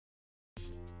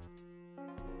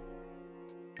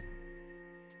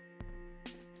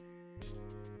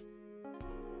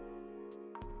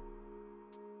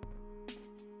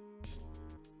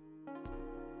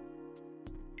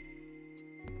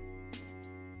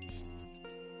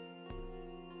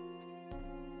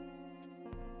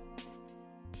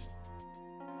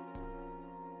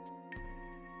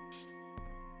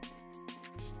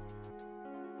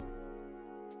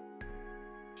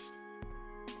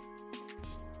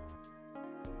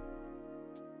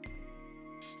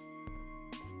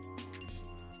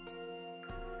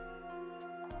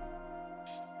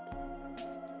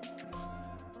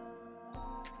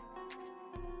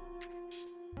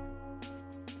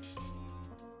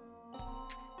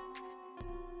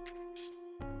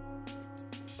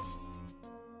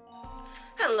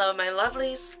Hello my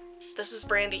lovelies, this is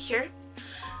Brandy here.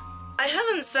 I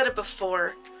haven't said it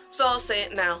before, so I'll say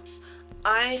it now.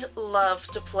 I love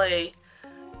to play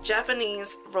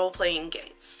Japanese role-playing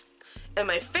games, and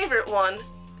my favorite one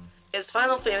is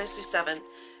Final Fantasy VII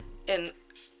in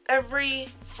every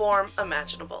form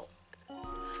imaginable.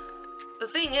 The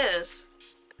thing is,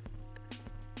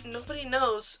 nobody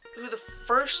knows who the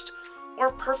first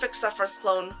or perfect Sephiroth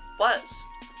clone was.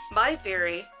 My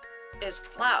theory is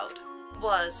Cloud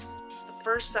was the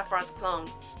first Sephiroth clone,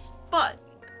 but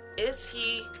is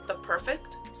he the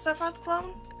perfect Sephiroth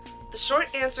clone? The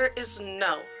short answer is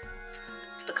no.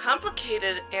 The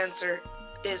complicated answer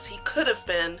is he could have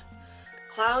been.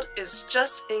 Cloud is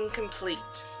just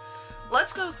incomplete.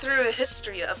 Let's go through a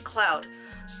history of Cloud,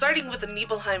 starting with the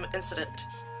Nibelheim incident.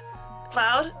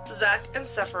 Cloud, Zack, and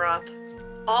Sephiroth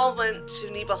all went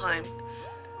to Nibelheim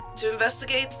to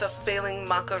investigate the failing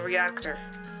Mako reactor.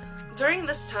 During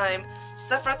this time,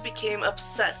 Sephiroth became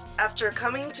upset after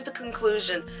coming to the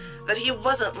conclusion that he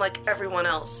wasn't like everyone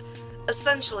else,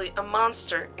 essentially a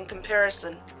monster in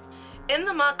comparison. In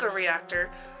the Mako reactor,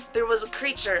 there was a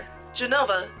creature,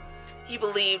 Jenova, he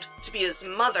believed to be his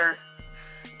mother,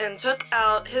 and took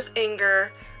out his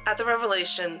anger at the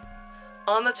revelation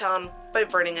on the town by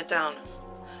burning it down.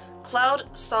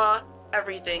 Cloud saw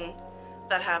everything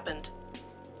that happened,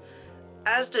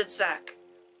 as did Zack,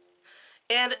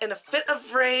 and in a fit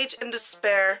of rage and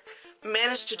despair,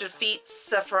 managed to defeat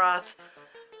Sephiroth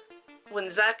when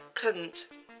Zack couldn't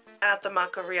at the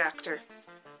Mako reactor.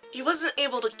 He wasn't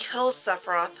able to kill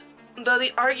Sephiroth, though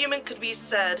the argument could be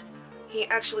said he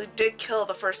actually did kill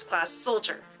the first-class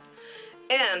soldier,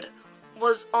 and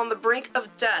was on the brink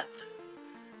of death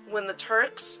when the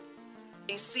Turks,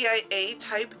 a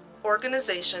CIA-type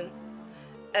organization,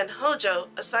 and Hojo,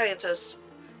 a scientist,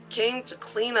 came to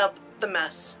clean up the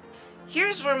mess.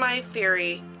 Here's where my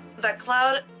theory that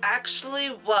Cloud actually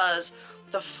was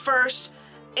the first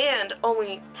and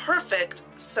only perfect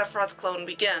Sephiroth clone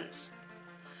begins.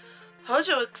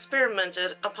 Hojo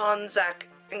experimented upon Zack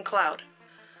and Cloud.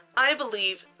 I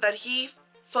believe that he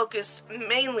focused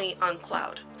mainly on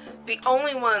Cloud, the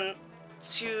only one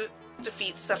to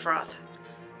defeat Sephiroth,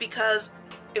 because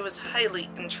it was highly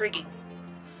intriguing.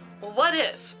 What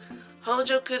if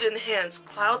Hojo could enhance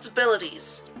Cloud's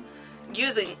abilities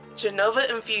using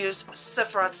Jenova-infused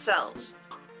Sephiroth cells?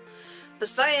 The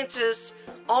scientists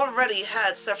already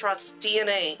had Sephiroth's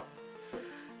DNA,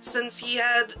 since he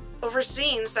had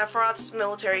overseen Sephiroth's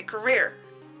military career.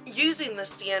 Using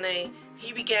this DNA,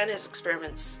 he began his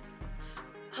experiments.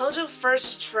 Hojo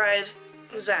first tried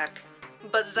Zack,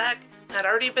 but Zack had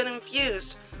already been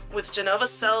infused with Jenova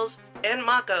cells and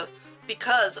Mako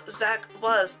because Zack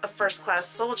was a first-class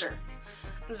soldier.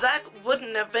 Zack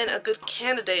wouldn't have been a good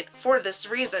candidate for this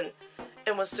reason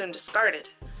and was soon discarded.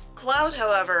 Cloud,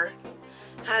 however,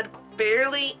 had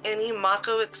barely any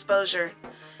Mako exposure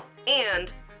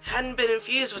and hadn't been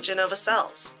infused with Jenova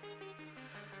cells.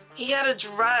 He had a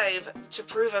drive to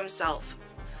prove himself,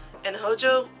 and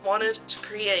Hojo wanted to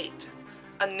create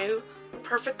a new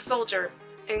perfect soldier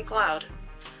in Cloud.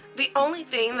 The only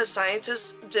thing the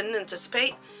scientists didn't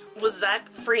anticipate was Zack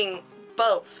freeing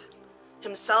both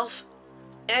himself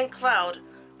and Cloud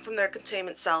from their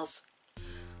containment cells.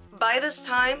 By this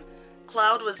time,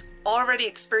 Cloud was already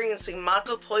experiencing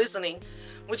Mako poisoning,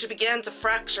 which began to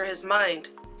fracture his mind.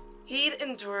 He'd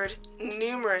endured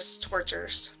numerous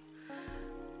tortures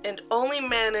and only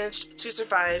managed to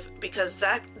survive because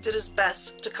Zack did his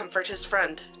best to comfort his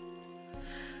friend.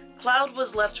 Cloud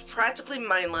was left practically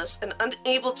mindless and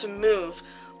unable to move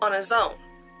on his own,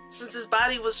 since his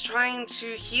body was trying to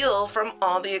heal from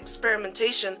all the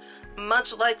experimentation,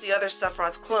 much like the other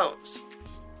Sephiroth clones.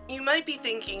 You might be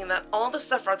thinking that all the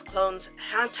Sephiroth clones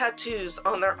had tattoos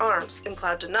on their arms and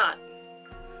Cloud did not.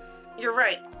 You're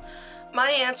right. My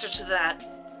answer to that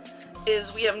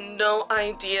is we have no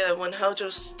idea when Hojo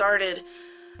started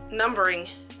numbering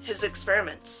his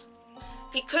experiments.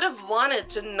 He could have wanted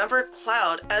to number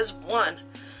Cloud as one,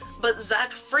 but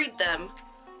Zack freed them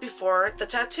before the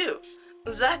tattoo.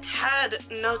 Zack had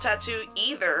no tattoo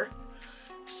either,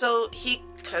 so he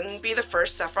couldn't be the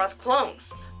first Sephiroth clone.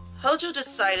 Hojo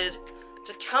decided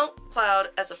to count Cloud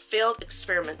as a failed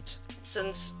experiment,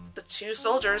 since the two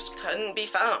soldiers couldn't be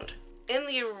found. In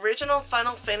the original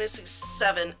Final Fantasy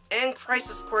VII and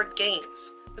Crisis Core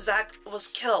games, Zack was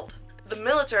killed. The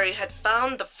military had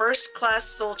found the first-class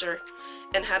soldier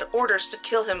and had orders to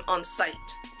kill him on sight.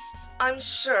 I'm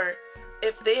sure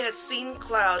if they had seen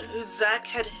Cloud, who Zack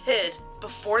had hid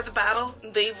before the battle,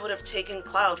 they would have taken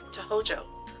Cloud to Hojo.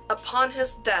 Upon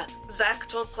his death, Zack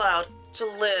told Cloud to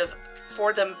live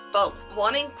for them both,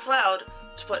 wanting Cloud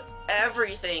to put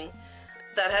everything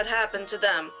that had happened to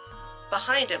them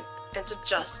behind him and to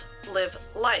just live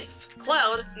life.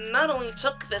 Cloud not only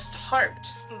took this to heart,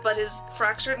 but his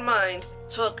fractured mind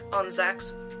took on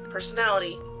Zack's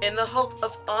personality in the hope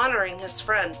of honoring his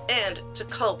friend and to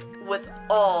cope with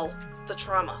all the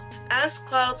trauma. As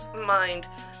Cloud's mind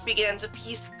began to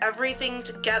piece everything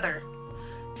together,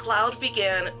 Cloud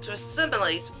began to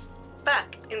assimilate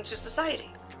back into society.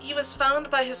 He was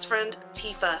found by his friend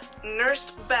Tifa,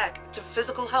 nursed back to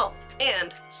physical health,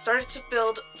 and started to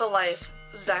build the life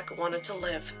Zack wanted to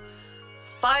live.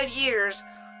 5 years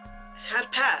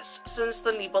had passed since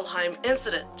the Nibelheim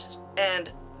incident,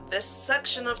 and this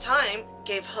section of time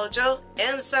gave Hojo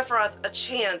and Sephiroth a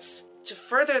chance to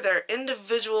further their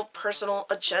individual personal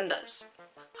agendas.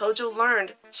 Hojo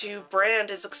learned to brand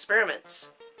his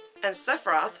experiments, and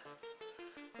Sephiroth,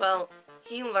 well,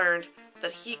 he learned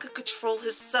that he could control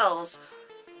his cells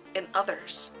in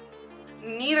others.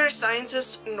 Neither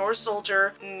scientist nor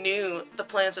soldier knew the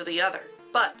plans of the other,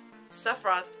 but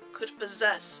Sephiroth could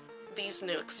possess these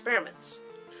new experiments.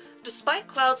 Despite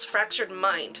Cloud's fractured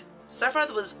mind,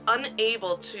 Sephiroth was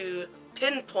unable to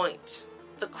pinpoint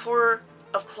the core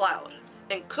of Cloud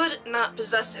and could not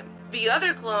possess him. The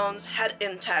other clones had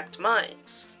intact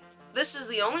minds. This is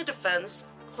the only defense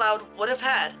Cloud would have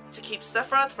had to keep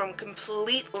Sephiroth from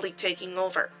completely taking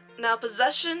over. Now,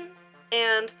 possession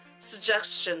and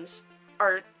suggestions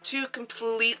are two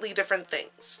completely different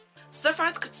things.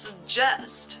 Sephiroth could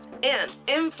suggest and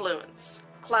influence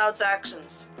Cloud's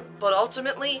actions, but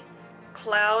ultimately,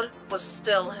 Cloud was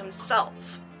still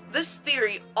himself. This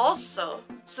theory also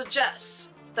suggests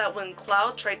that when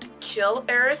Cloud tried to kill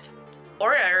Aerith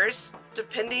or Aeris,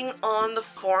 depending on the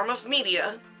form of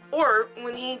media, or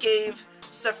when he gave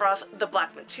Sephiroth the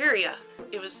black materia,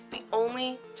 it was the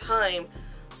only time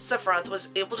Sephiroth was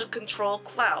able to control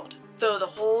Cloud, though the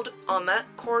hold on that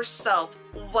core self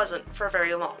wasn't for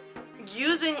very long.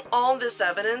 Using all this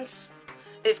evidence,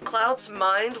 if Cloud's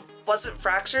mind wasn't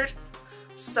fractured,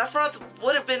 Sephiroth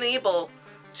would have been able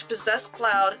to possess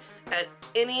Cloud at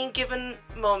any given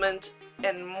moment,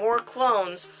 and more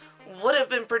clones would have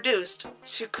been produced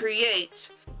to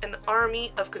create an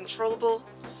army of controllable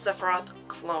Sephiroth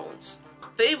clones.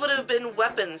 They would have been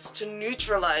weapons to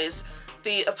neutralize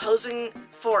the opposing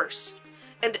force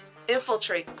and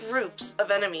infiltrate groups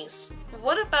of enemies.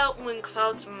 What about when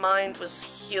Cloud's mind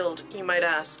was healed, you might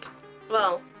ask?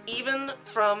 Well, even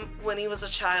from when he was a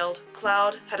child,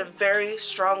 Cloud had a very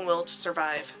strong will to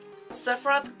survive.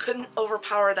 Sephiroth couldn't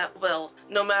overpower that will,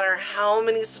 no matter how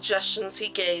many suggestions he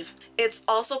gave. It's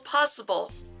also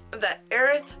possible that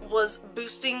Aerith was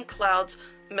boosting Cloud's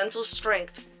mental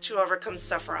strength to overcome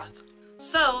Sephiroth.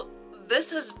 So,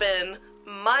 this has been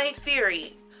my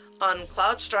theory on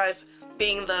Cloud Strife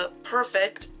being the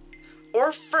perfect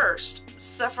or first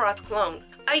Sephiroth clone.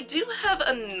 I do have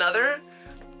another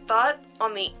thought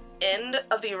on the end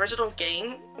of the original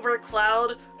game where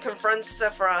Cloud confronts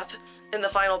Sephiroth in the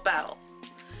final battle.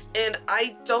 And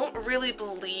I don't really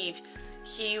believe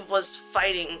he was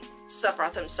fighting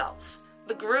Sephiroth himself.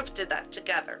 The group did that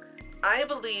together. I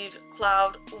believe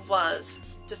Cloud was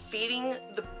defeating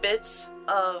the bits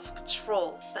of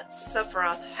control that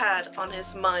Sephiroth had on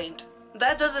his mind.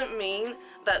 That doesn't mean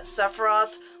that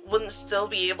Sephiroth wouldn't still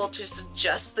be able to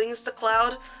suggest things to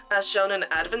Cloud, as shown in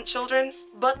Advent Children,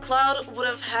 but Cloud would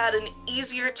have had an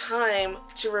easier time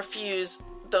to refuse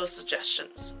those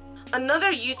suggestions.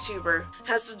 Another YouTuber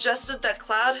has suggested that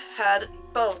Cloud had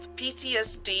both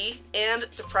PTSD and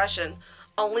depression.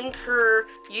 I'll link her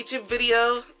YouTube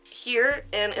video here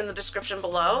and in the description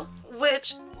below,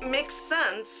 which makes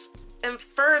sense and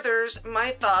furthers my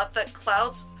thought that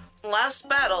Cloud's last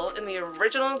battle in the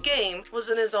original game was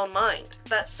in his own mind,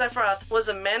 that Sephiroth was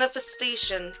a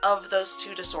manifestation of those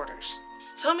two disorders.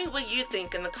 Tell me what you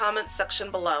think in the comment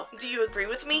section below. Do you agree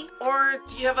with me? Or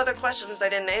do you have other questions I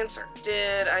didn't answer?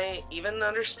 Did I even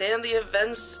understand the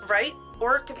events right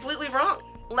or completely wrong?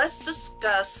 Let's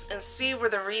discuss and see where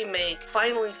the remake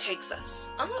finally takes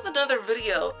us. I'll have another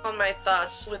video on my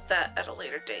thoughts with that at a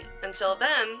later date. Until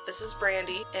then, this is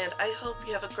Brandy, and I hope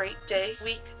you have a great day,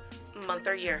 week, month,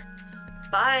 or year.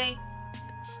 Bye!